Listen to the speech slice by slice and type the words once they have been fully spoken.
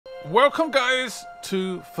Welcome guys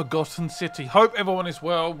to Forgotten City. Hope everyone is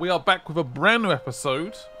well. We are back with a brand new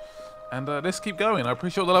episode and let's keep going. I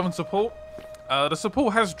appreciate all the love and support. The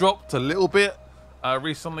support has dropped a little bit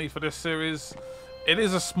recently for this series. It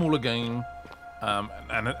is a smaller game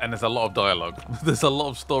and there's a lot of dialogue. There's a lot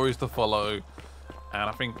of stories to follow and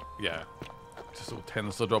I think, yeah, it just sort of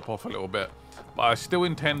tends to drop off a little bit. But I still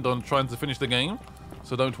intend on trying to finish the game,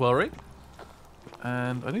 so don't worry.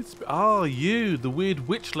 And I need to... you, the weird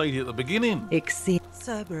witch lady at the beginning.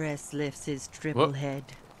 Cerberus lifts his triple head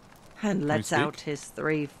and lets out his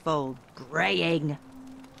threefold braying.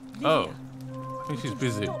 Oh, I think she's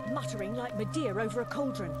busy. Stop muttering like Medea over a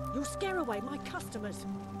cauldron. You'll scare away my customers.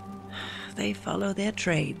 They follow their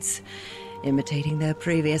trades, imitating their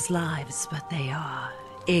previous lives, but they are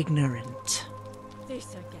ignorant.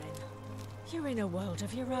 This again. You're in a world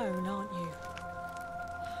of your own, aren't you?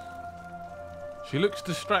 She looks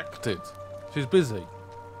distracted. She's busy.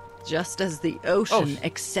 Just as the ocean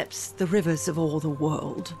accepts the rivers of all the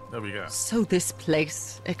world, there we go. So this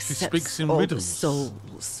place accepts all the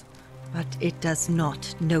souls. But it does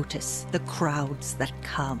not notice the crowds that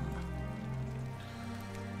come.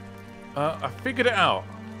 I figured it out.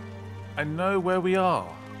 I know where we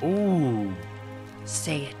are. Ooh.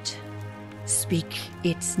 Say it. Speak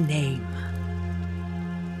its name.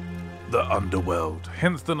 The underworld.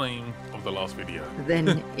 Hence the name of the last video.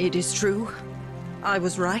 Then it is true. I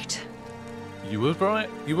was right. You were right.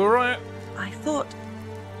 You were right. I thought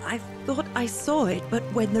I saw it, but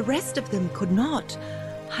when the rest of them could not,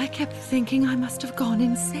 I kept thinking I must have gone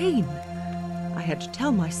insane. I had to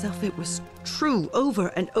tell myself it was true over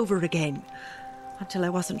and over again, until I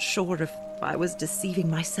wasn't sure if I was deceiving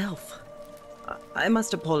myself. I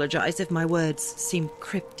must apologize if my words seem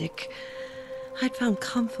cryptic. I'd found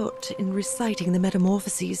comfort in reciting the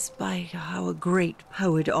Metamorphoses by our great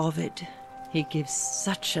poet Ovid. He gives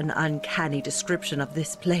such an uncanny description of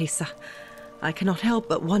this place. I cannot help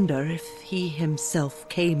but wonder if he himself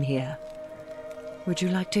came here. Would you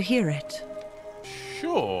like to hear it?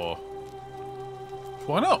 Sure.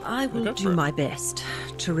 Why not? I will do my best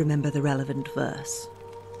to remember the relevant verse.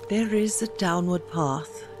 There is a downward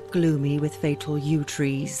path, gloomy with fatal yew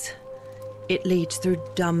trees. It leads through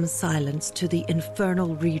dumb silence to the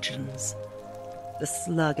infernal regions. The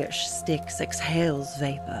sluggish Styx exhales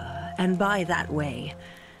vapor, and by that way,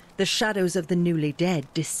 the shadows of the newly dead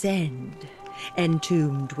descend,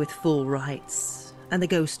 entombed with full rites, and the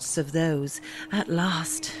ghosts of those, at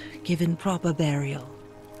last, given proper burial.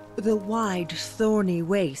 The wide, thorny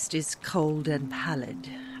waste is cold and pallid,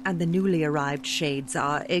 and the newly arrived shades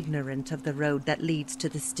are ignorant of the road that leads to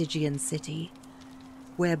the Stygian city,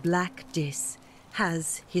 where Black Dis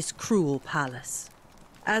has his cruel palace.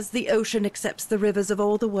 As the ocean accepts the rivers of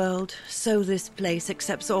all the world, so this place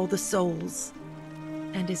accepts all the souls,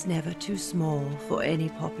 and is never too small for any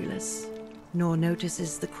populace, nor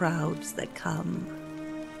notices the crowds that come.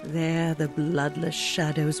 There the bloodless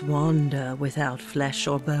shadows wander without flesh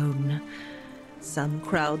or bone. Some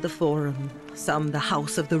crowd the forum, some the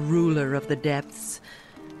house of the ruler of the depths.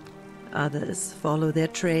 Others follow their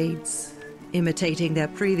trades, imitating their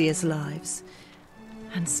previous lives,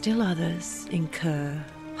 and still others incur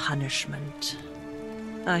punishment.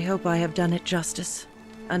 I hope I have done it justice,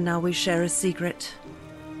 and now we share a secret.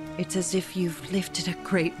 It's as if you've lifted a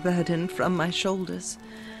great burden from my shoulders.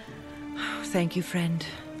 Thank you, friend.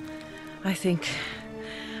 I think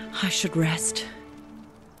I should rest.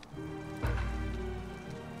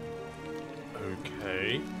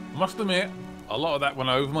 Okay. Must admit, a lot of that went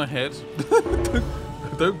over my head.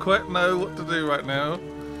 I don't quite know what to do right now.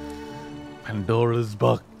 Pandora's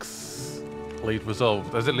box. Lead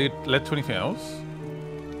resolved. Does it led to anything else?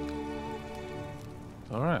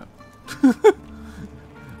 Alright.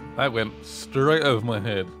 That went straight over my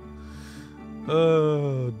head.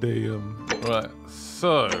 Oh, damn. Right,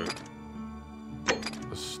 so.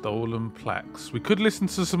 The stolen plaques. We could listen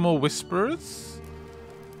to some more whisperers.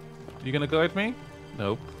 You gonna guide me?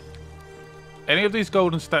 Nope. Any of these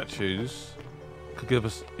golden statues could give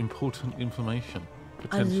us important information.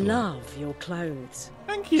 I love your clothes.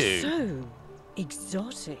 Thank you. So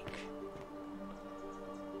exotic.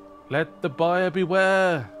 Let the buyer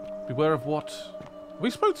beware. Beware of what? We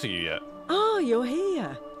spoke to you yet? Oh, you're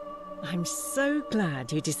here. I'm so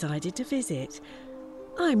glad you decided to visit.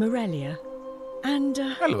 I'm Aurelia. And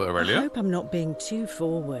hello, Aurelia. I hope I'm not being too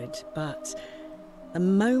forward, but the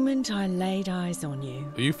moment I laid eyes on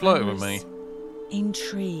you... Are you flirting with me?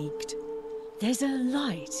 Intrigued. There's a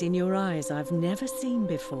light in your eyes I've never seen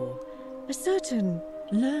before. A certain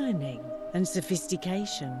learning and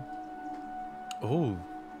sophistication. Oh,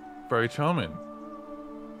 very charming.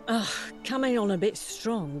 Coming on a bit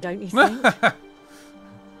strong, don't you think?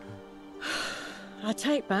 I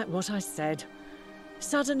take back what I said.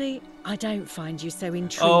 Suddenly, I don't find you so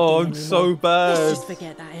intriguing Oh, I'm anymore. so bad. Let's just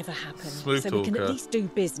forget that ever happened, Smooth so we can at talker. least do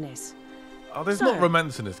business. Oh, there's So, not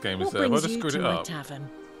romance in this game, is What there? Have I brings just you screwed to it my up? tavern?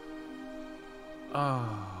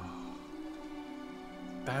 Ah,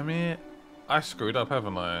 damn it! I screwed up,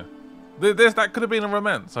 haven't I? That could have been a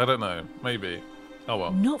romance. I don't know. Maybe. Oh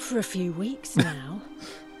well. Not for a few weeks now.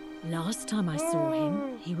 Last time I saw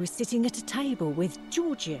him, he was sitting at a table with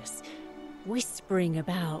Georgius, whispering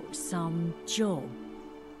about some job.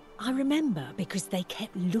 I remember because they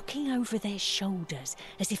kept looking over their shoulders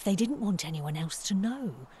as if they didn't want anyone else to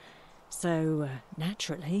know. So,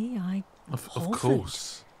 naturally, I Of offered.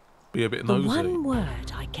 course. Be a bit The nosy. one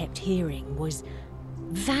word I kept hearing was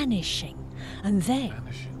vanishing. And then,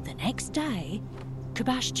 Vanishing. the next day,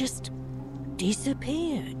 Kabash just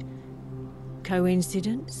disappeared.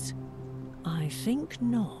 Coincidence? I think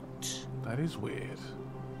not. That is weird.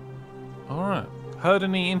 All right. Heard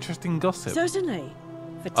any interesting gossip? Certainly.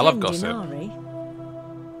 For 10 I love gossip. denarii.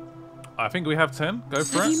 I think we have 10. Go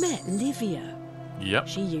for Have it. you met Livia? Yep.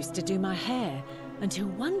 She used to do my hair until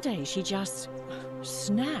one day she just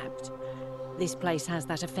snapped. This place has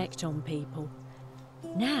that effect on people.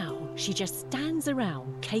 Now she just stands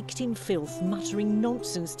around caked in filth, muttering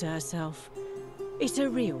nonsense to herself. It's a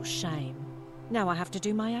real shame. Now I have to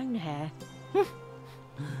do my own hair.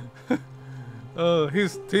 Oh,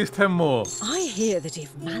 here's 10 more. I hear that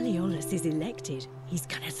if Malleolus is elected, he's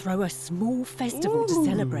gonna throw a small festival to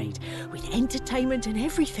celebrate, with entertainment and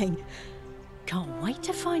everything. Can't wait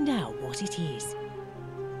to find out what it is.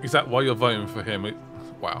 Is that why you're voting for him?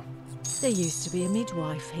 Wow. There used to be a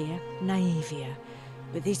midwife here, Naevia,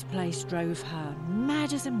 but this place drove her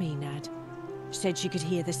mad as a Maenad. Said she could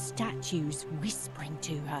hear the statues whispering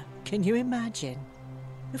to her. Can you imagine?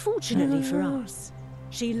 Fortunately for us,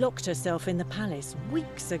 she locked herself in the palace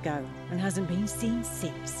weeks ago and hasn't been seen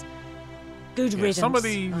since. Good riddance, Some of I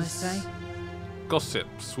these say.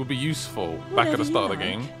 gossips would be useful back at Whatever the start you of the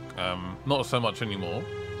game. Not so much anymore.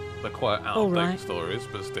 They're quite out All of date right. stories,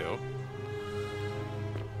 but still.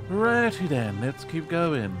 Righty then, let's keep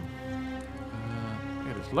going.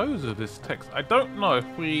 Yeah, there's loads of this text. I don't know if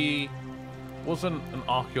we wasn't an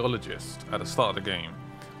archaeologist at the start of the game.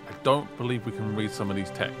 I don't believe we can read some of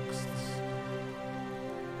these texts.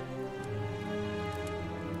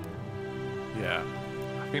 Yeah,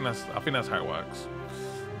 I think that's how it works.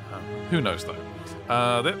 Who knows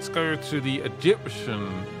though? Let's go to the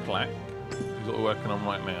Egyptian plaque, which is what we're working on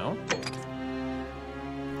right now.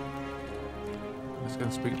 Let's go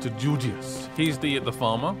and speak to Georgius. He's the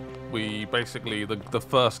farmer. We basically the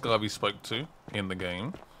first guy we spoke to in the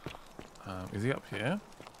game. Is he up here?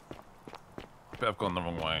 I bet I've gone the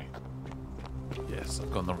wrong way. Yes,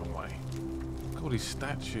 I've gone the wrong way. Look at all these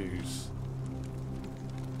statues.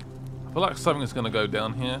 I feel like something's going to go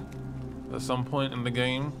down here at some point in the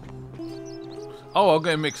game. Oh, I'm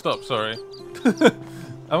getting mixed up, sorry.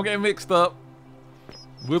 I'm getting mixed up.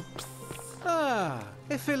 Whoops. Ah,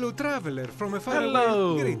 a fellow traveler from a far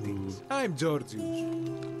Hello. away. Greetings. I'm Georgius.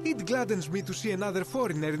 It gladdens me to see another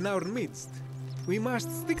foreigner in our midst. We must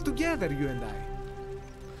stick together, you and I.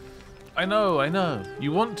 I know.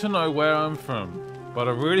 You want to know where I'm from, but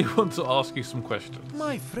I really want to ask you some questions.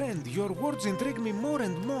 My friend, your words intrigue me more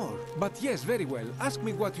and more. But yes, very well. Ask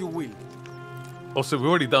me what you will. Also, we've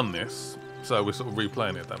already done this, so we're sort of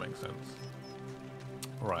replaying it, if that makes sense.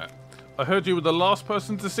 Right. I heard you were the last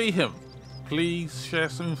person to see him. Please share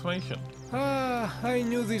some information. Ah, I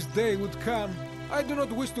knew this day would come. I do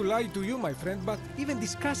not wish to lie to you, my friend, but even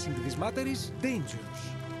discussing this matter is dangerous.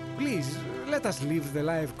 Please, let us leave the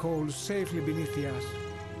live coals safely beneath the ash.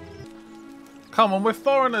 Come on, we're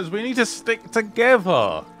foreigners. We need to stick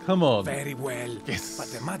together. Come on. Very well. Yes. But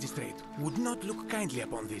the magistrate would not look kindly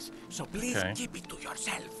upon this, so please Okay. keep it to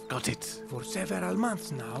yourself. Got it. For several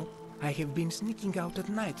months now, I have been sneaking out at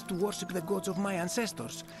night to worship the gods of my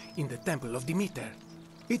ancestors in the temple of Demeter.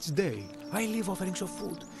 Each day, I leave offerings of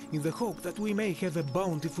food in the hope that we may have a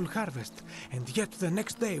bountiful harvest, and yet the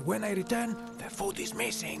next day when I return, the food is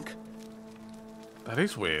missing. That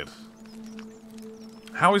is weird.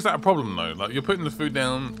 How is that a problem, though? Like, you're putting the food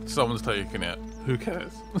down, someone's taking it. Who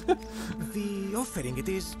cares? The offering, it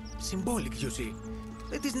is symbolic, you see.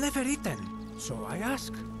 It is never eaten. So I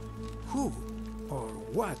ask, who or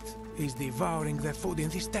what is devouring the food in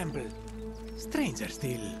this temple? Stranger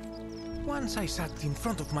still. Once I sat in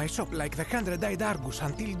front of my shop like the 100-eyed Argus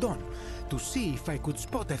until dawn to see if I could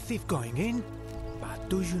spot a thief going in. But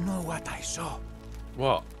do you know what I saw?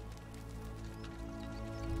 What?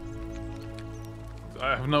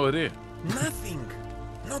 I have no idea. Nothing.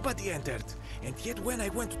 Nobody entered. And yet when I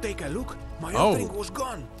went to take a look, my Oh. offering was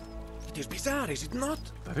gone. It is bizarre, is it not?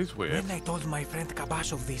 That is weird. When I told my friend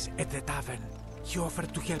Kabash of this at the tavern, he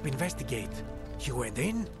offered to help investigate. He went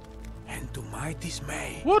in, and to my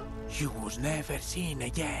dismay, What? he was never seen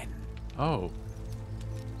again. Oh.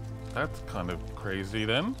 That's kind of crazy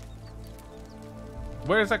then.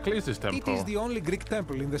 Where exactly is this It temple? is the only Greek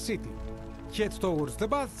temple in the city. Head towards the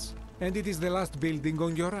baths, and it is the last building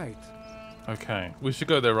on your right. Okay, we should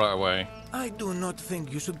go there right away. I do not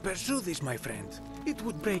think you should pursue this, my friend. It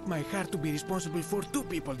would break my heart to be responsible for 2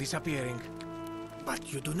 people disappearing.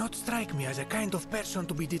 But you do not strike me as a kind of person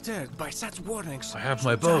to be deterred by such warnings. I have So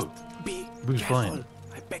my boat. just be Be careful, fine.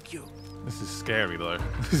 I beg you. This is scary though.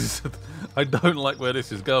 I don't like where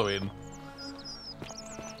this is going.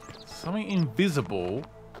 Something invisible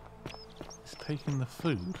is taking the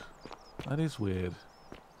food. That is weird.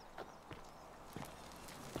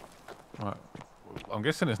 Right. I'm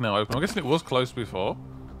guessing it's now open. I'm guessing it was closed before.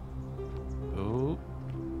 Oh,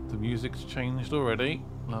 the music's changed already.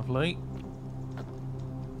 Lovely.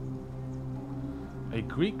 A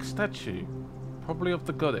Greek statue, probably of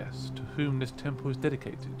the goddess to whom this temple is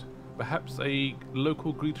dedicated. Perhaps a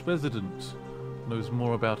local Greek resident knows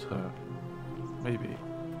more about her. Maybe.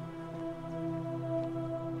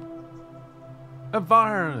 A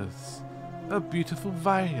vase! A beautiful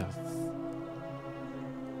vase!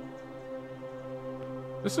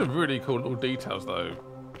 There's some really cool little details though.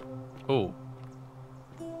 Oh.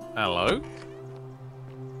 Hello?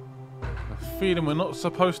 A feeling we're not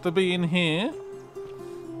supposed to be in here.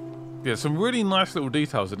 Yeah, some really nice little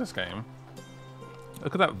details in this game.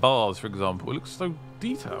 Look at that vase, for example. It looks so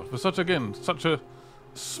detailed for such, again, such a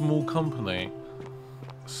small company,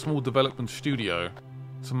 small development studio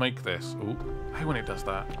to make this. Oh, I hate when it does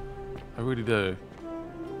that. I really do.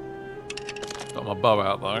 Got my bow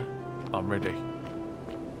out though. I'm ready.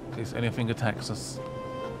 In case anything attacks us.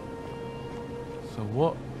 So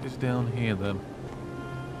what is down here then?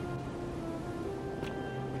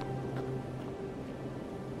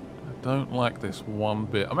 I don't like this one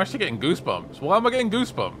bit. I'm actually getting goosebumps. Why am I getting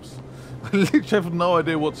goosebumps? I literally have no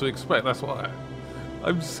idea what to expect, that's why.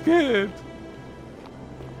 I'm scared.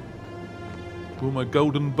 Will my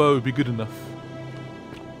golden bow be good enough?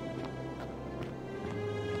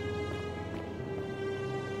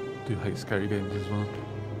 I do hate scary games as well.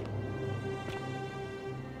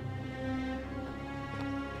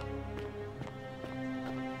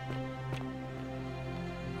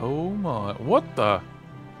 Oh my, what the?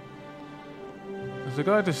 There's a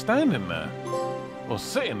guy just standing there. Or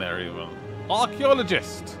sitting there even.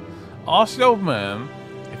 Archaeologist! Ask the old man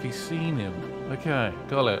if he's seen him. Okay,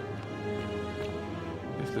 got it.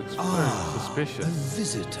 This looks very suspicious. A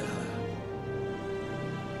visitor.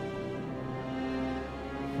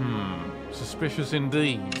 Suspicious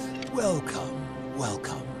indeed. Welcome,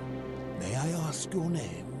 welcome. May I ask your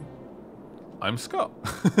name? I'm Scott.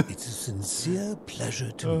 It's a sincere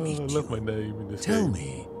pleasure to meet I you. love my name in this Tell game.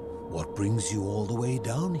 me, what brings you all the way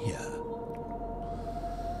down here?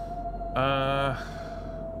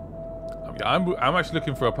 I'm actually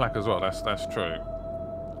looking for a plaque as well. That's true.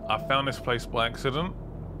 I found this place by accident.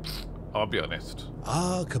 I'll be honest.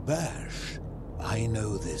 Ah, Kabash. I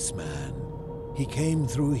know this man. He came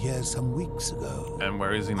through here some weeks ago. And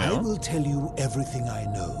where is he I now? will tell you everything I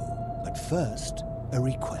know, but first, a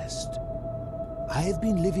request. I have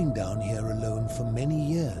been living down here alone for many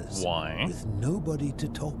years. Why? With nobody to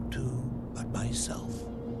talk to but myself.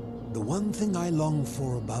 The one thing I long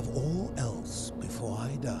for above all else before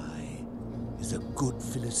I die is a good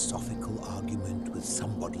philosophical argument with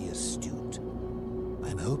somebody astute.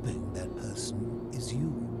 I'm hoping that person is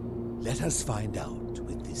you. Let us find out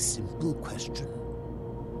with this simple question.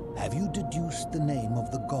 Have you deduced the name of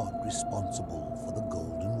the god responsible for the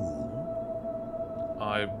Golden Rule?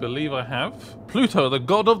 I believe I have. Pluto, the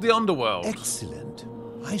god of the underworld. Excellent.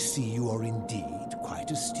 I see you are indeed quite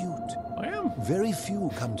astute. I am. Very few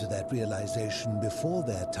come to that realization before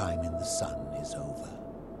their time in the sun is over.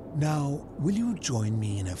 Now, will you join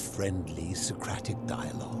me in a friendly Socratic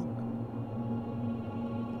dialogue?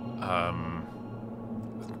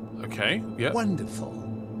 Okay, yeah. Wonderful.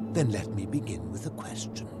 Then let me begin with a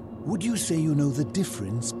question. Would you say you know the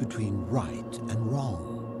difference between right and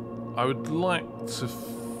wrong? I would like to...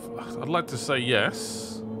 I'd like to say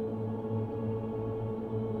yes.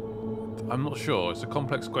 I'm not sure. It's a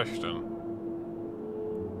complex question.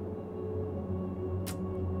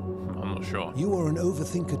 I'm not sure. You are an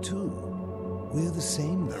overthinker too. We're the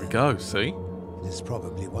same, There we then. go, see? It is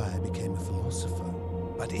probably why I became a philosopher.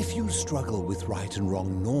 But if you struggle with right and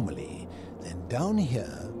wrong normally, then down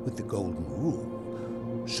here with the Golden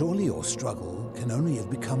Rule, surely your struggle can only have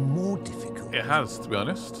become more difficult. It has, to be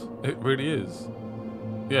honest. It really is.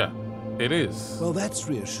 Yeah, it is. Well, that's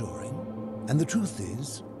reassuring. And the truth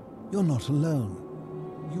is, you're not alone.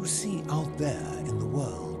 You see, out there in the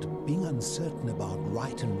world, being uncertain about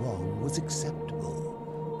right and wrong was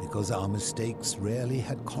acceptable, because our mistakes rarely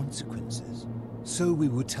had consequences. So we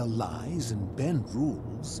would tell lies and bend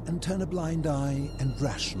rules and turn a blind eye and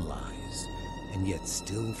rationalize, and yet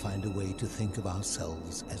still find a way to think of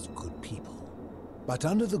ourselves as good people. But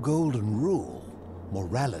under the golden rule,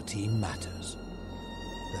 morality matters.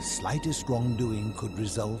 The slightest wrongdoing could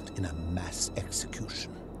result in a mass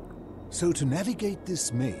execution. So to navigate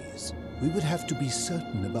this maze, we would have to be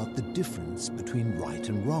certain about the difference between right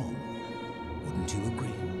and wrong. Wouldn't you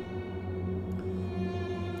agree?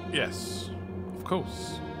 Yes, of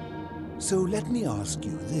course. So let me ask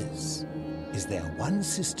you this. Is there one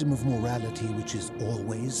system of morality which is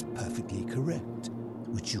always perfectly correct,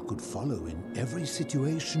 which you could follow in every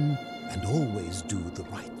situation and always do the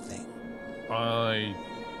right thing? I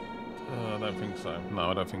don't think so. No,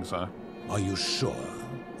 I don't think so. Are you sure?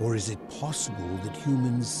 Or is it possible that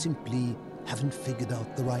humans simply haven't figured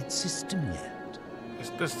out the right system yet?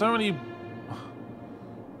 There's so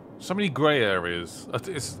many grey areas.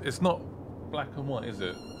 It's not black and white, is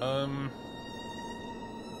it?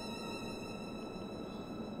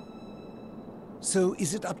 So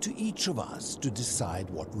is it up to each of us to decide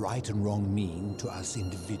what right and wrong mean to us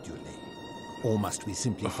individually? Or must we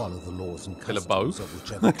simply follow the laws and Bit of customs both. of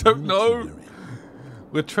whichever I don't know. community we're in?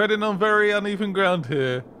 We're treading on very uneven ground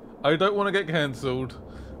here. I don't want to get cancelled.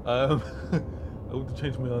 I want to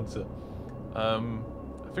change my answer. I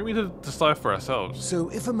think we need to decide for ourselves. So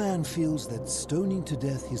if a man feels that stoning to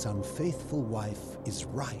death his unfaithful wife is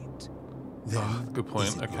right, then Good point.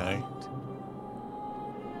 is it Okay. right?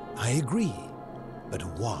 I agree. But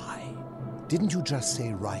why? Didn't you just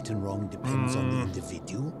say right and wrong depends on the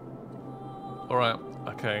individual? All right.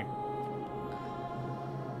 Okay.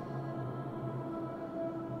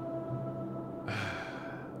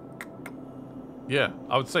 Yeah,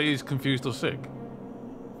 I would say he's confused or sick.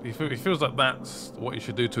 He feels like that's what he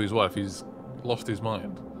should do to his wife. He's lost his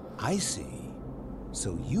mind. I see.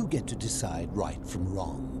 So you get to decide right from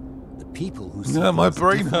wrong. The people who see Yeah, my things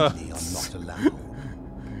brain differently hurts. are not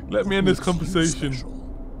allowed. Let me What end this makes you conversation. special?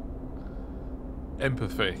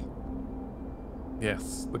 Empathy.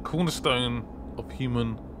 Yes, the cornerstone of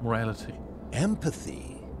human morality.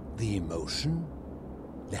 Empathy, the emotion?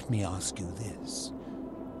 Let me ask you this.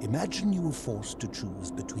 Imagine you were forced to choose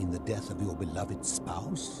between the death of your beloved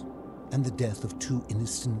spouse and the death of two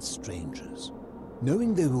innocent strangers.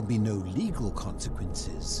 Knowing there will be no legal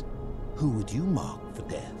consequences, who would you mark for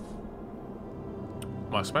death?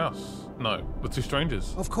 My spouse. No, the two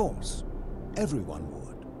strangers. Of course, everyone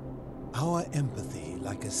would. Our empathy,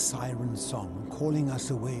 like a siren song calling us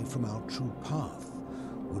away from our true path,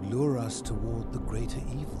 would lure us toward the greater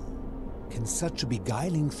evil. Can such a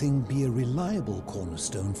beguiling thing be a reliable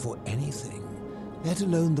cornerstone for anything, let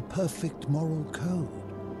alone the perfect moral code?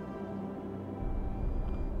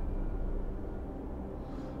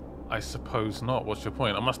 I suppose not. What's your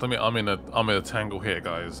point? I must admit, I'm in a tangle here,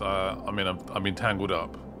 guys. I'm been tangled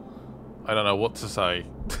up. I don't know what to say.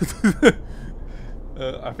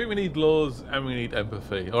 I think we need laws and we need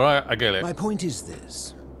empathy. All right, I get it. My point is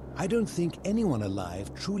this. I don't think anyone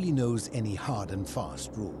alive truly knows any hard and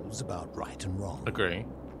fast rules about right and wrong. Agree.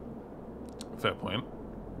 Fair point.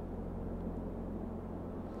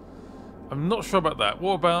 I'm not sure about that.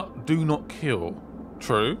 What about do not kill?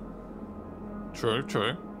 True. True,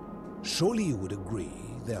 true. Surely you would agree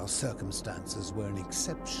there are circumstances where an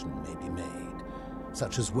exception may be made,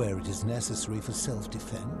 such as where it is necessary for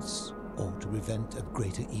self-defense or to prevent a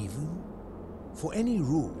greater evil? For any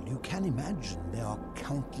rule, you can imagine there are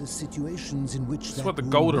countless situations in which That's what the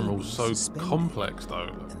golden rule is so complex, though.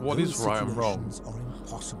 What is right and wrong? Are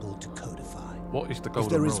impossible to codify. What is the If golden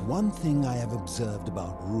there rule? is one thing I have observed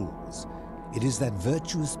about rules, it is that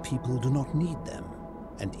virtuous people do not need them,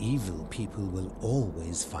 and evil people will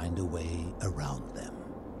always find a way around them.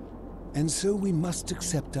 And so we must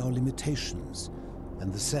accept our limitations,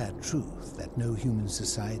 and the sad truth that no human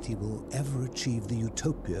society will ever achieve the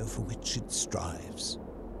utopia for which it strives.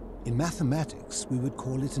 In mathematics, we would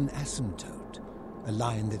call it an asymptote, a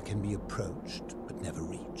line that can be approached but never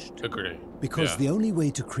reached. Agree. Because Yeah. the only way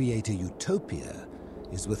to create a utopia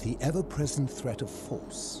is with the ever-present threat of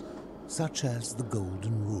force, such as the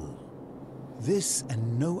golden rule. This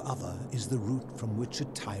and no other is the root from which a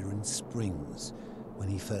tyrant springs when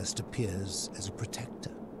he first appears as a protector.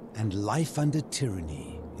 And life under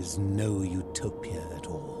tyranny is no utopia at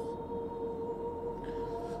all.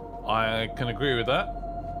 I can agree with that.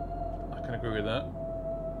 I can agree with that.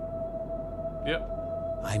 Yep.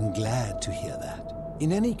 I'm glad to hear that.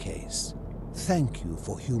 In any case, thank you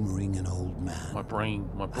for humoring an old man. My brain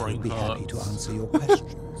I'll be hurts. happy to answer your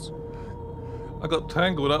questions. I got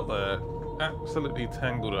tangled up there. Absolutely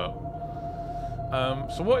tangled up.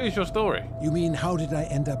 So what is your story? You mean, how did I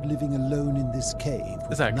end up living alone in this cave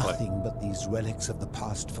with Exactly. nothing but these relics of the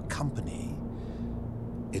past for company?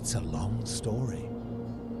 It's a long story.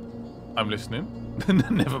 I'm listening.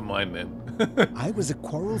 Never mind then. I was a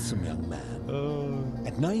quarrelsome young man.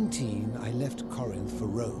 At 19, I left Corinth for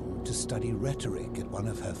Rome to study rhetoric at one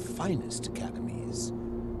of her finest academies,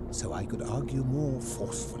 so I could argue more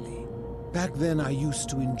forcefully. Back then, I used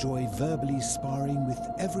to enjoy verbally sparring with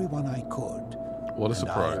everyone I could. What a And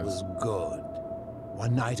surprise. I was good.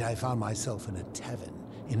 One night, I found myself in a tavern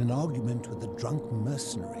in an argument with a drunk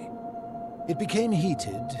mercenary. It became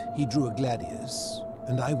heated, he drew a gladius,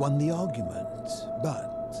 and I won the argument, but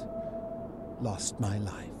lost my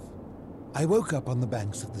life. I woke up on the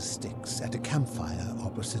banks of the Styx at a campfire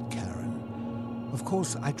opposite Karen. Of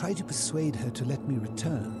course, I tried to persuade her to let me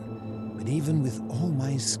return, but even with all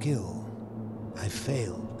my skill, I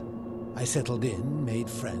failed. I settled in, made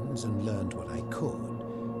friends, and learned what I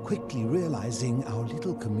could, quickly realizing our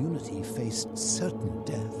little community faced certain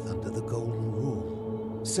death under the Golden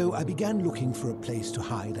Rule. So I began looking for a place to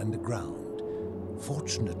hide underground.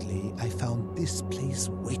 Fortunately, I found this place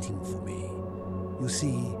waiting for me. You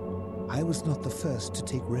see, I was not the first to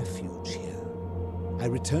take refuge here. I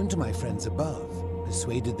returned to my friends above,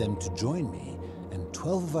 persuaded them to join me, and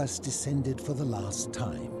 12 of us descended for the last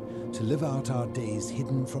time to live out our days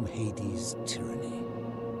hidden from Hades' tyranny.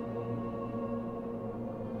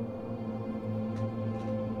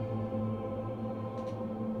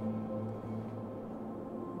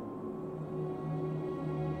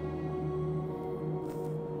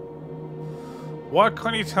 Why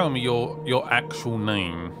can't you tell me your actual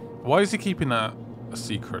name? Why is he keeping that a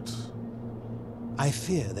secret? I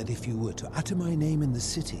fear that if you were to utter my name in the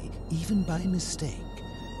city, even by mistake,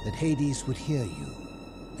 that Hades would hear you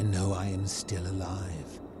and know I am still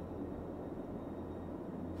alive.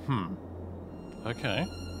 Okay.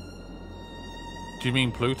 Do you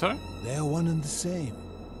mean Pluto? They are one and the same.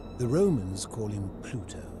 The Romans call him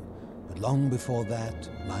Pluto, but long before that,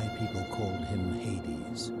 my people called him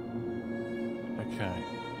Hades. Okay.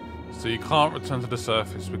 So you can't return to the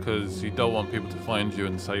surface because you don't want people to find you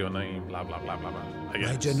and say your name, blah, blah, blah, blah, blah. I guess.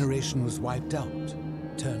 My generation was wiped out,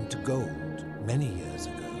 turned to gold, many years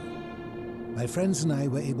ago. My friends and I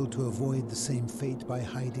were able to avoid the same fate by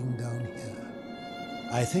hiding down here.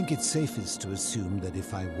 I think it's safest to assume that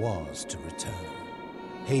if I was to return,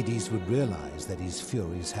 Hades would realize that his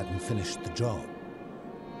furies hadn't finished the job,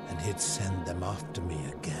 and he'd send them after me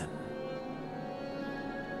again.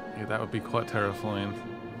 Yeah, that would be quite terrifying.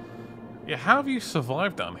 Yeah, how have you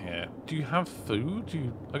survived down here? Do you have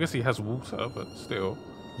food? I guess he has water, but still.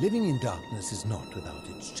 Living in darkness is not without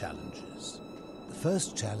its challenges. The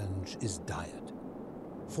first challenge is diet.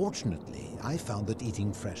 Fortunately, I found that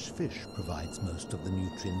eating fresh fish provides most of the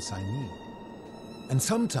nutrients I need. And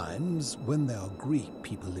sometimes, when there are Greek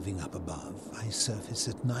people living up above, I surface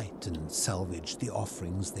at night and salvage the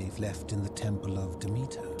offerings they've left in the temple of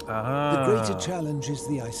Demeter. The greater challenge is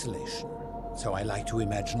the isolation. So I like to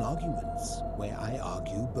imagine arguments, where I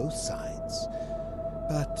argue both sides.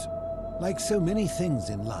 But, like so many things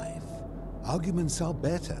in life, arguments are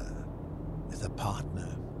better with a partner.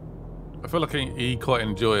 I feel like he quite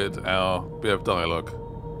enjoyed our bit of dialogue.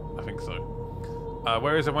 I think so.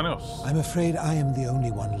 Where is everyone else? I'm afraid I am the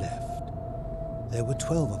only one left. There were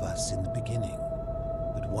 12 of us in the beginning,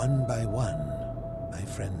 but one by one, my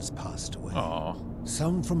friends passed away. Aww.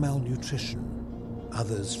 Some from malnutrition,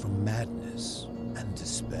 others from madness and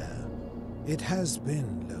despair. It has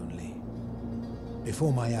been lonely.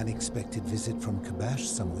 Before my unexpected visit from Kabash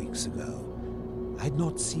some weeks ago, I'd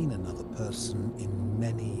not seen another person in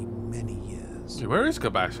many, many years. Yeah, where is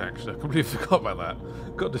Gabash, actually? I completely forgot about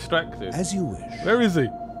that. Got distracted. As you wish. Where is he?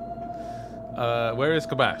 Where is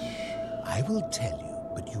Gabash? I will tell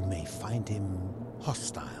you, but you may find him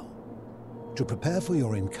hostile. To prepare for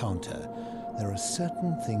your encounter, there are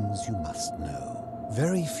certain things you must know.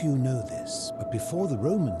 Very few know this, but before the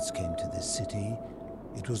Romans came to this city,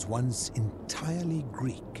 it was once entirely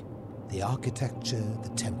Greek. The architecture,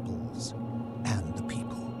 the temples, and the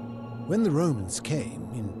people. When the Romans came,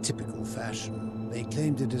 in typical fashion, they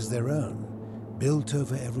claimed it as their own, built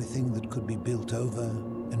over everything that could be built over,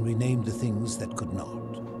 and renamed the things that could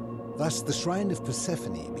not. Thus, the shrine of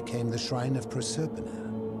Persephone became the shrine of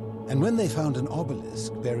Proserpina. And when they found an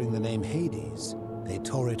obelisk bearing the name Hades, they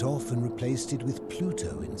tore it off and replaced it with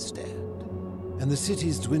Pluto instead. And the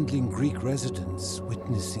city's dwindling Greek residents,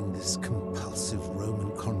 witnessing this compulsive Roman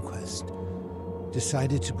conquest,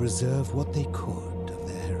 decided to preserve what they could of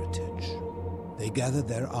their heritage. They gathered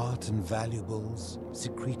their art and valuables,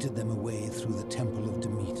 secreted them away through the Temple of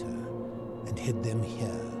Demeter, and hid them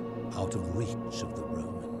here, out of reach of the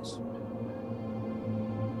Romans.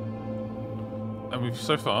 And we've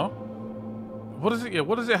so far. What is it? Yeah,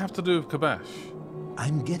 what does it have to do with Kabash?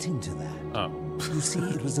 I'm getting to that. Oh. You see,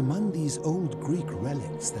 it was among these old Greek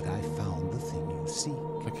relics that I found the thing you seek.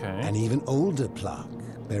 Okay. An even older plaque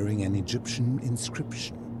bearing an Egyptian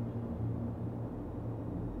inscription.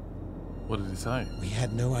 What did it say? We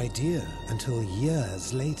had no idea until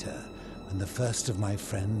years later, when the first of my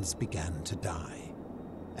friends began to die.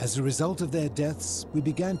 As a result of their deaths, we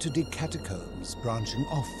began to dig catacombs branching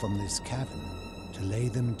off from this cavern to lay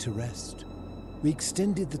them to rest. We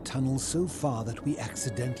extended the tunnel so far that we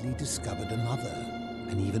accidentally discovered another,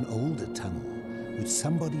 an even older tunnel, which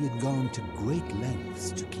somebody had gone to great lengths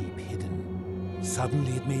to keep hidden.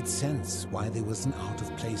 Suddenly it made sense why there was an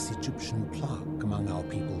out-of-place Egyptian plaque among our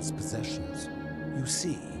people's possessions. You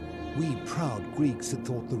see, we proud Greeks had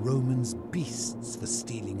thought the Romans beasts for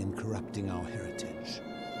stealing and corrupting our heritage.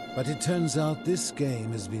 But it turns out this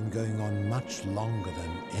game has been going on much longer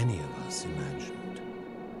than any of us imagined.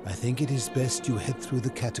 I think it is best you head through the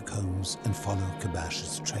catacombs and follow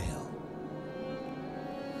Kabash's trail.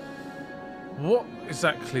 What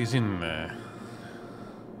exactly is in there?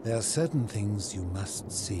 There are certain things you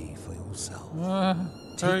must see for yourself.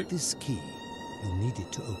 Sorry. Take this key. You'll need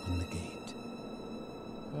it to open the gate.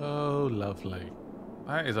 Oh, lovely.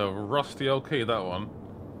 That is a rusty old key, that one.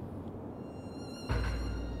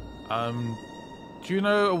 Do you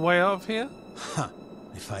know a way out of here? Ha!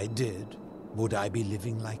 If I did, would I be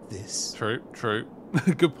living like this? True, true.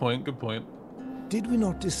 Good point, good point. Did we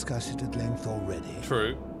not discuss it at length already?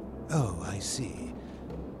 True. Oh, I see.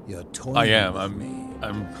 You're toying I am. with me.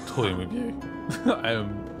 I'm toying with you. I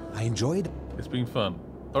am. I enjoyed it. It's been fun.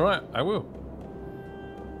 All right, I will.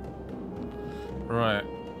 Right.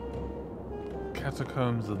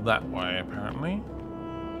 Catacombs are that way, apparently.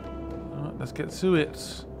 All right, let's get to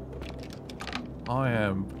it. I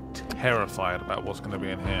am terrified about what's going to be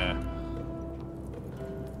in here.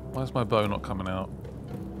 Why is my bow not coming out?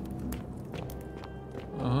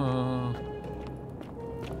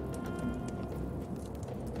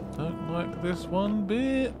 Don't like this one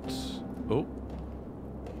bit. Oh.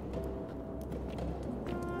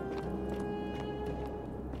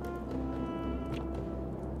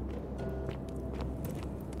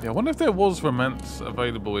 Yeah, I wonder if there was romance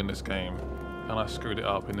available in this game and I screwed it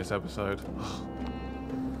up in this episode.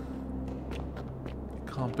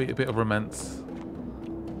 Can't beat a bit of romance.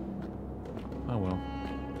 Oh well.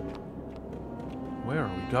 Where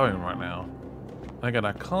are we going right now? Again,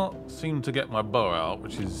 I can't seem to get my bow out,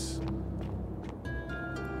 which is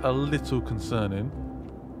a little concerning.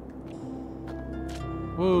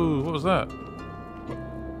 Whoa, what was that?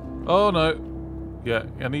 Oh no. Yeah,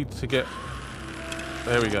 I need to get...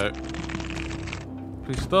 There we go.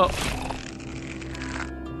 Please stop.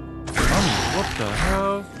 What the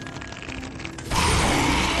hell?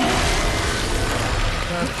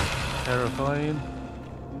 That's terrifying.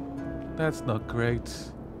 That's not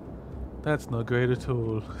great. That's not great at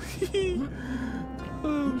all.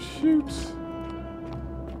 Oh, shoot.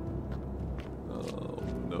 Oh,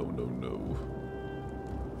 no.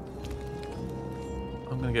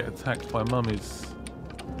 I'm gonna get attacked by mummies.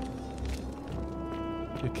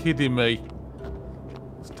 You're kidding me.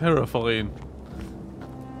 It's terrifying.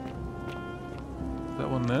 Is that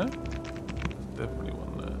one there? There's definitely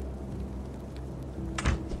one there.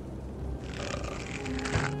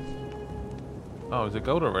 Oh, is it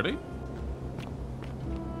gold already?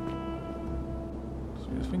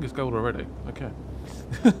 I think it's gold already. Okay.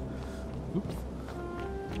 Oops.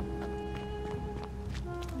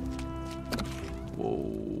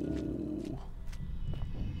 Whoa.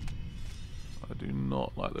 I do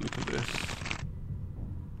not like the look of this.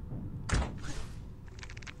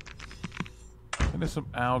 And there's some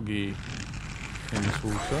algae in this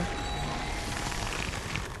water.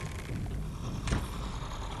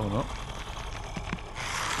 Or not.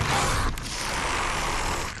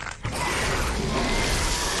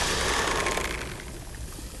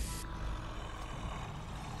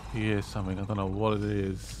 Here's something, I don't know what it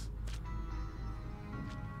is.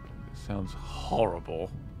 It sounds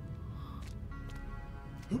horrible.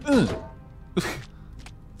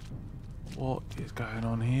 What is going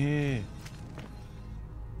on here?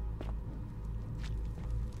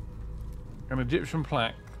 An Egyptian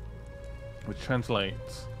plaque which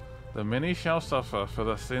translates, "The many shall suffer for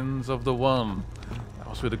the sins of the one." That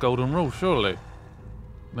must be the golden rule, surely.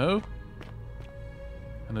 No?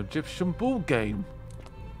 An Egyptian ball game.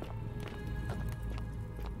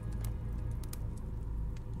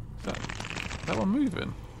 Is that one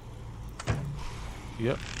moving?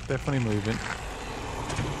 Yep, definitely moving.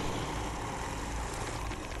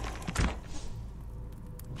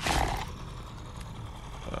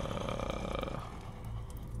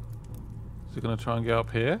 Is he gonna try and get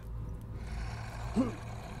up here?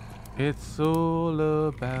 It's all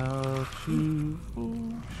about you.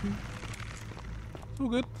 Oh, shoot. It's all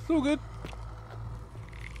good. It's all good.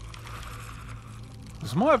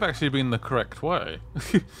 This might have actually been the correct way.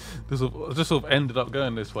 This just sort of ended up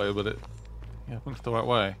going this way, but yeah, I think it's the right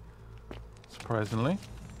way. Surprisingly.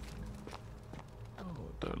 Oh,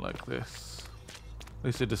 I don't like this. At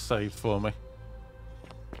least it just saved for me.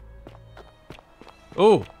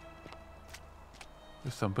 Oh!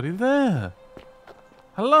 There's somebody there.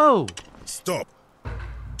 Hello! Stop!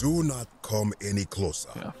 Do not come any closer.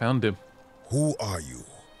 Yeah, I found him. Who are you?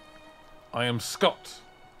 I am Scott.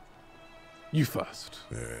 You first.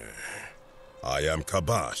 I am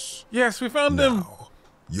Kabash. Yes, we found him. Now,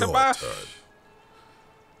 your Kabash.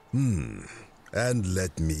 turn. And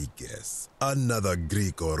let me guess. Another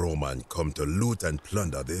Greek or Roman come to loot and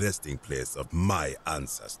plunder the resting place of my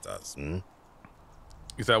ancestors.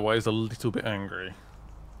 Is that why he's a little bit angry?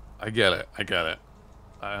 I get it. I get it.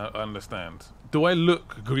 I understand. Do I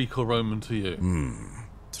look Greek or Roman to you?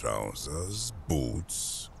 Trousers,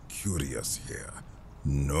 boots, curious here.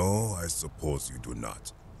 No, I suppose you do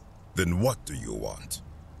not. Then what do you want?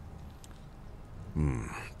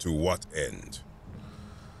 To what end?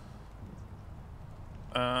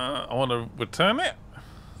 I want to return it.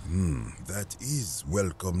 That is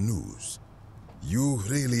welcome news. You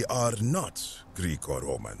really are not Greek or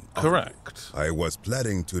Roman. are you? Correct. I was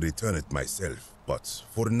planning to return it myself, but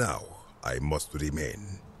for now, I must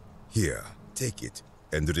remain. Here, take it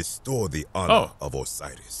and restore the honor of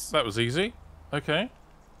Osiris. That was easy. Okay.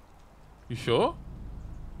 You sure?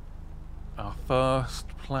 Our first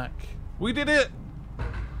plaque. We did it!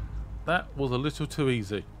 That was a little too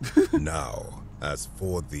easy. Now, as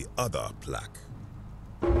for the other plaque,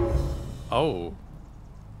 Oh.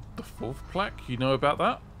 The fourth plaque? You know about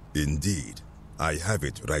that? indeed, I have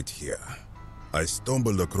it right here. I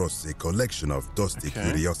stumbled across a collection of dusty Okay.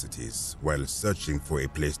 curiosities while searching for a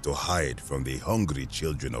place to hide from the hungry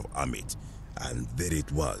children of Amit, and there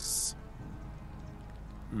it was.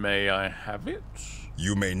 May I have it?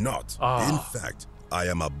 You may not. Ah. In fact, I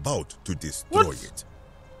am about to destroy What? it.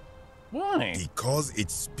 Why? Because it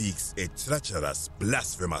speaks a treacherous,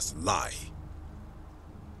 blasphemous lie.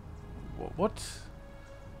 What?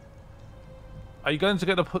 Are you going to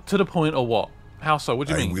get to the point or what? How so? What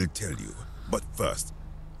do you I mean? will tell you. But first,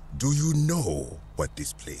 do you know what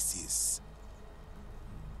this place is?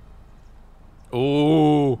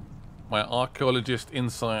 Oh, my archaeologist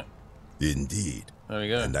insight. Indeed. There we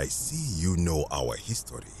go. And I see you know our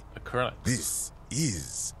history. Correct. This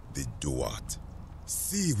is the Duat.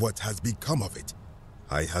 See what has become of it.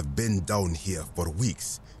 I have been down here for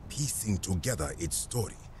weeks, piecing together its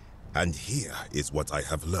story. And here is what I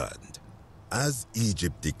have learned. As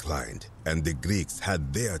Egypt declined and the Greeks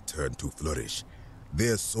had their turn to flourish,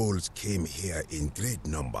 their souls came here in great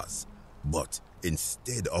numbers. But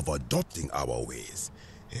instead of adopting our ways,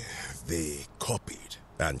 they copied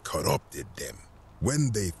and corrupted them.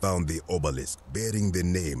 When they found the obelisk bearing the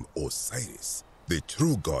name Osiris, the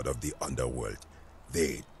true god of the underworld,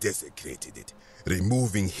 they desecrated it,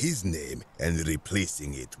 removing his name and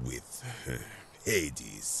replacing it with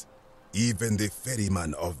Hades. Even the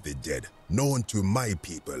ferryman of the dead, known to my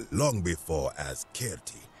people long before as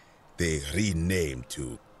Kerti, they renamed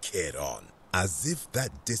to Keron. As if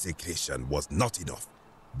that desecration was not enough,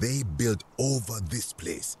 they built over this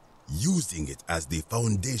place, using it as the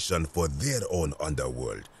foundation for their own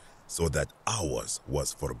underworld, so that ours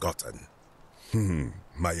was forgotten.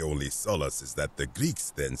 My only solace is that the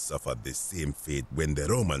Greeks then suffered the same fate when the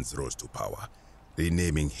Romans rose to power,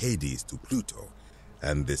 renaming Hades to Pluto,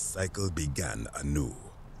 and the cycle began anew.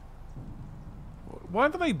 Why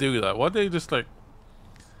do they do that? Why do they just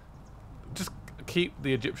keep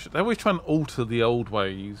the Egyptians? They always try and alter the old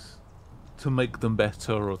ways to make them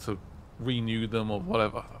better or to renew them or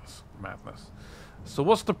whatever. That's madness. So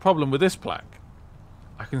what's the problem with this plaque?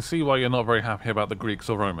 I can see why you're not very happy about the Greeks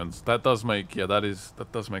or Romans. That does make that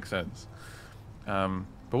does make sense.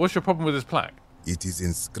 But what's your problem with this plaque? It is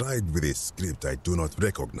inscribed with a script I do not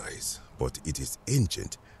recognize, but it is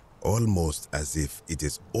ancient, almost as if it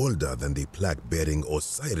is older than the plaque bearing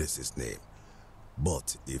Osiris's name.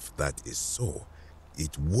 But if that is so,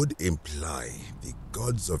 it would imply the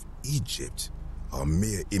gods of Egypt are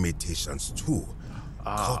mere imitations too,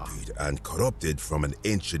 copied and corrupted from an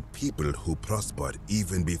ancient people who prospered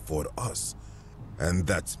even before us. And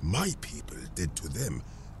that my people did to them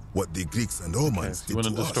what the Greeks and Romans you did want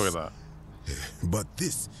to to destroy us. that? But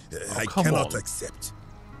this, I come cannot on. accept.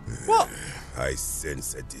 What? I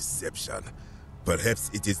sense a deception. Perhaps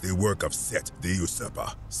it is the work of Set, the usurper,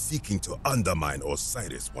 seeking to undermine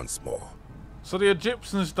Osiris once more. So the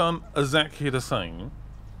Egyptians done exactly the same,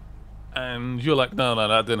 and you're like, no,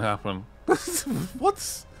 that didn't happen.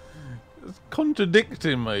 What's it's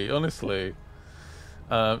contradicting me, honestly?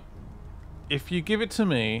 If you give it to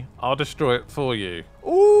me, I'll destroy it for you.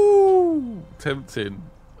 Ooh, tempting.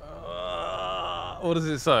 What does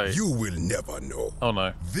it say? You will never know. Oh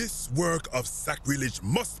no. This work of sacrilege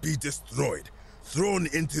must be destroyed, thrown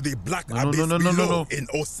into the black No, no, abyss no, no, no, below no. in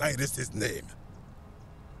Osiris's name.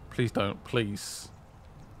 Please don't, please.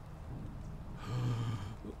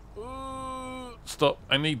 Stop,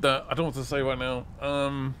 I need that. I don't want to say right now.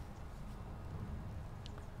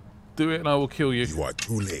 Do it and I will kill you. You are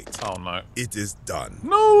too late. Oh no. It is done.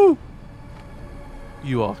 No!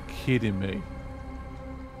 You are kidding me.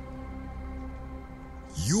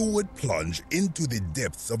 You would plunge into the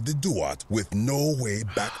depths of the Duat with no way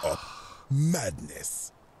back up.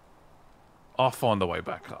 Madness. I'll find a way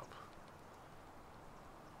back up.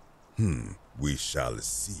 We shall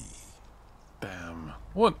see. Damn.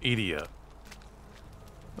 What an idiot.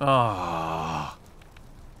 Ah.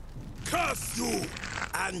 Curse you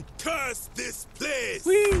and curse this place.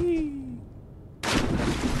 Whee!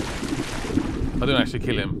 I didn't actually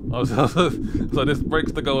kill him. So this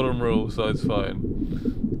breaks the golden rule, so it's fine.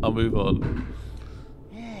 I'll move on.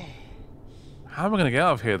 How am I going to get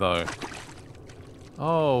out of here, though?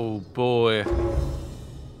 Oh, boy.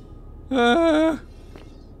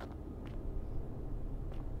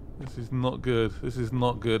 This is not good. This is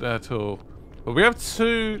not good at all. But we have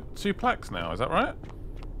two plaques now, is that right?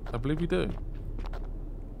 I believe we do.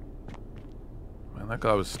 Man, that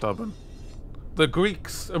guy was stubborn. The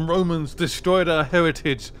Greeks and Romans destroyed our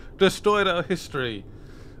heritage, destroyed our history.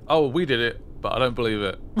 Oh, we did it, but I don't believe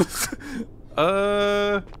it.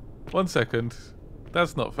 1 second.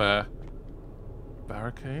 That's not fair.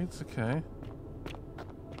 Barricades, okay.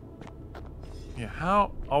 Yeah,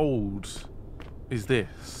 how old is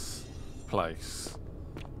this place?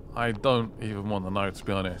 I don't even want to know, to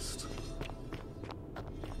be honest.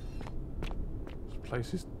 This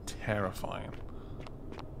place is terrifying.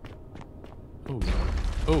 Oh.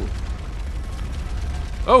 Oh.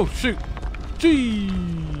 Oh, shoot. Gee.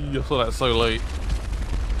 I saw that so late.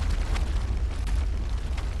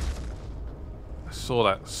 I saw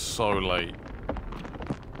that so late.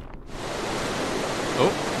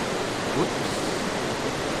 Oh. Whoops.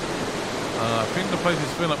 I think the place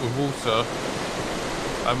is filling up with water.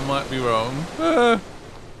 I might be wrong.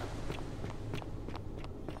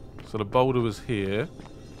 So the boulder was here.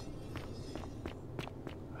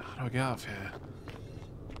 How do I get out of here?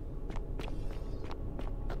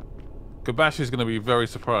 Gabash is going to be very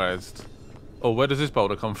surprised. Oh, where does this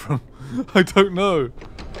boulder come from? I don't know.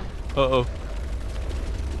 Uh-oh.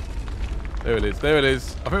 There it is. There it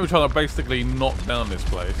is. I think we're trying to basically knock down this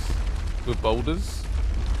place with boulders.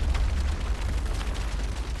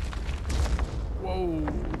 Whoa.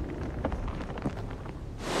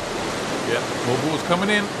 Yeah, more water's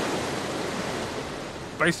coming in.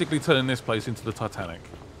 Basically turning this place into the Titanic.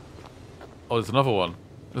 Oh, there's another one.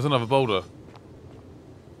 There's another boulder.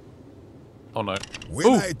 Oh no. When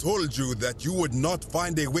Ooh. I told you that you would not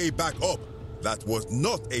find a way back up, that was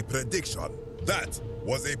not a prediction. That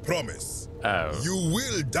was a promise. Oh. You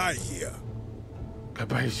will die here.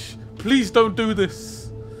 Gabash, please don't do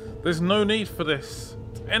this. There's no need for this.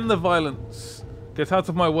 End the violence. Get out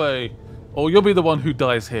of my way, or you'll be the one who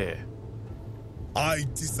dies here. I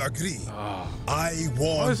disagree. I Why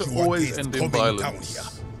warned is it you always against end in coming down violence? here,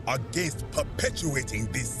 against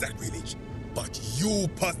perpetuating this sacrilege, but you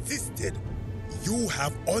persisted. You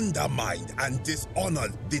have undermined and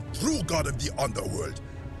dishonored the true god of the underworld.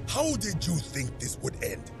 How did you think this would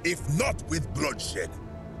end, if not with bloodshed?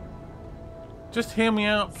 Just hear me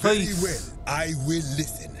out, please. Very well, I will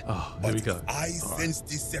listen. Oh, here but we go. if I sense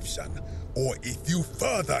deception, or if you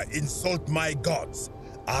further insult my gods,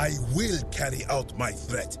 I will carry out my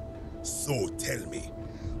threat. So tell me,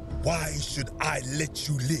 why should I let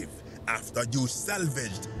you live after you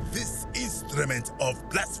salvaged this instrument of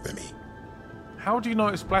blasphemy? How do you know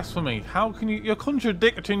it's blasphemy? How can you... You're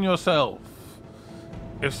contradicting yourself.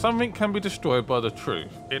 If something can be destroyed by the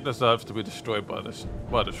truth, it deserves to be destroyed by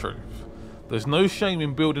the truth. There's no shame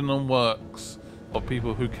in building on works of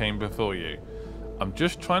people who came before you. I'm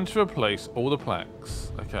just trying to replace all the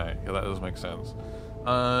plaques. Okay, yeah, that does make sense.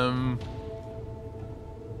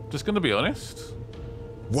 Just gonna be honest.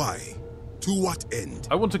 Why? To what end?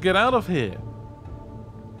 I want to get out of here.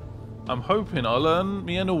 I'm hoping I'll earn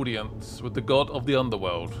me an audience with the god of the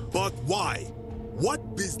underworld. But why?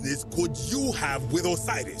 What business could you have with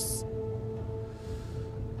Osiris?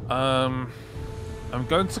 I'm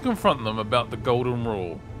going to confront them about the golden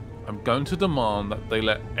rule. I'm going to demand that they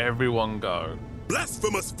let everyone go.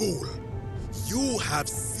 Blasphemous fool! You have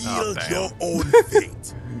sealed damn. your own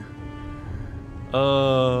fate.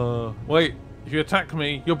 Wait. If you attack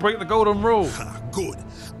me, you'll break the golden rule. Good.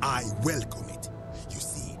 I welcome it. You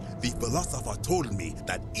see, the philosopher told me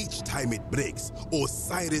that each time it breaks,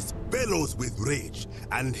 Osiris bellows with rage,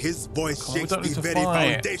 and his voice Come on, we shakes don't need the to very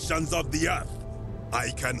fight. foundations of the earth.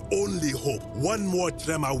 I can only hope one more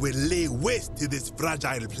tremor will lay waste to this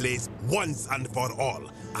fragile place once and for all,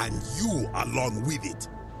 and you along with it.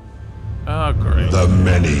 Ah, great. The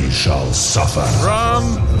many shall suffer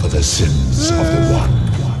Run! for the sins of the one.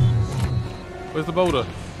 Where's the boulder?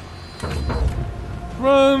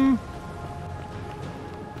 Run!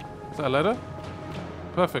 Is that a ladder?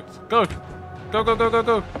 Perfect. Go! Go, go, go, go,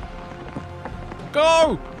 go!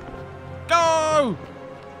 Go! Go!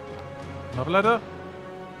 Another ladder?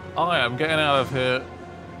 I am getting out of here.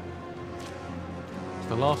 It's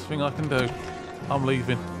the last thing I can do. I'm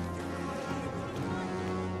leaving.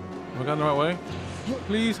 Am I going the right way?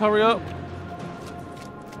 Please hurry up.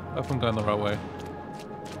 I hope I'm going the right way.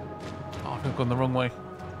 Oh, I think I've gone the wrong way.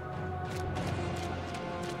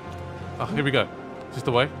 Oh, here we go. Is this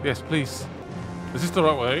the way? Yes, please. Is this the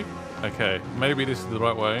right way? Okay, maybe this is the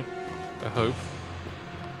right way. I hope.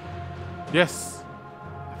 Yes!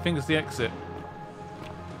 I think it's the exit.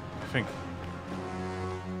 I think.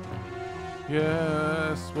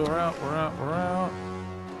 Yes, we're out, we're out, we're out.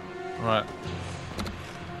 Right.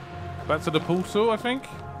 Back to the portal, I think.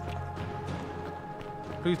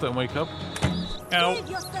 Please don't wake up. Ow.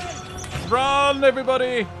 Run,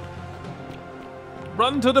 everybody!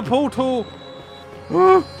 Run to the portal!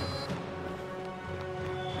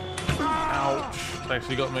 Ouch. They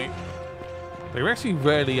actually got me. They actually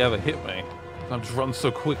rarely ever hit me. I just run so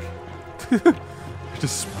quick.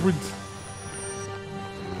 Just sprint.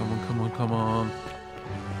 Come on, come on, come on.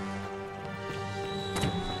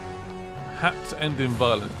 Had to end in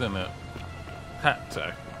violence, didn't it? Had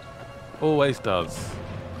to. Always does.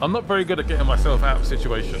 I'm not very good at getting myself out of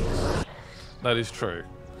situations. That is true.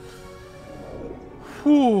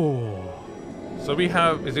 Whew. So we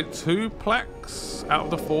have, is it 2 plaques out of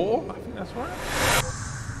the 4? I think that's right.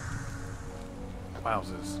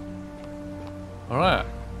 Wowzers. Alright.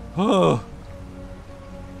 Oh.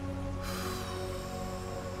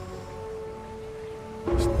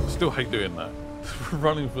 Still hate doing that.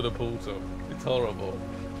 Running for the portal. It's horrible.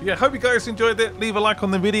 Yeah, hope you guys enjoyed it. Leave a like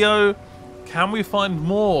on the video. Can we find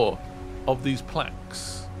more of these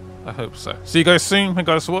plaques? I hope so. See you guys soon. Thank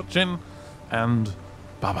you guys for watching. And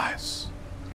bye-byes.